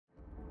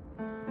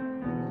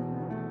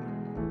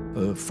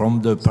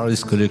From the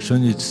Paris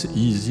collection, it's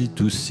easy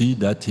to see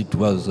that it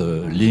was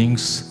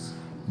links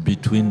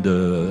between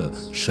the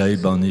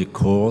Shaybani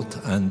court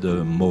and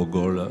the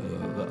Mughal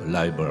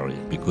library,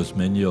 because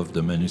many of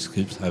the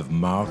manuscripts have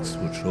marks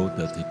which show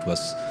that it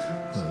was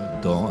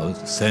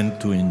sent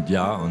to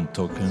India and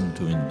taken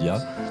to India,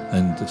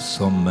 and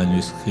some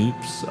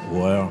manuscripts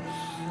were,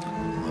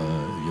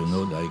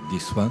 like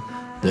this one.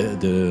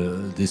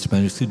 This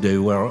manuscript, they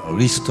were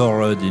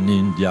restored in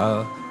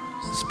India,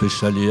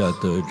 especially at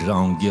the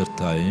Jahangir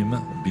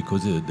time,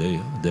 because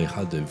they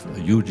had a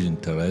huge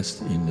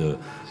interest in the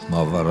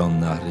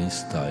Mavaran-Nahri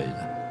style.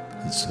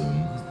 It's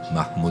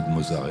Mahmoud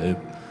Muzareb.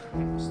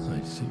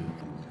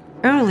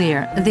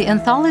 Earlier, the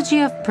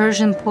Anthology of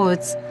Persian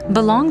poets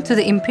belonged to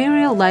the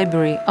Imperial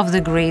Library of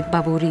the Great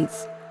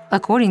Baburids,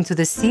 according to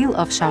the seal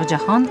of Shah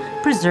Jahan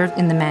preserved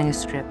in the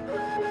manuscript.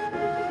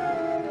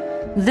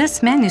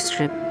 This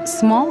manuscript,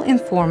 small in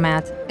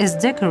format, is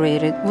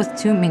decorated with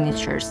 2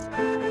 miniatures.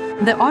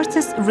 The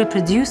artist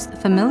reproduced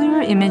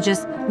familiar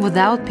images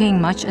without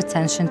paying much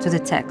attention to the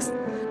text.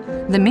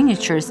 The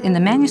miniatures in the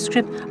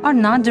manuscript are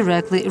not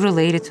directly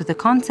related to the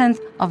content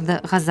of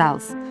the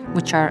ghazals,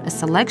 which are a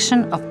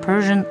selection of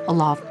Persian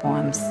love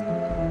poems.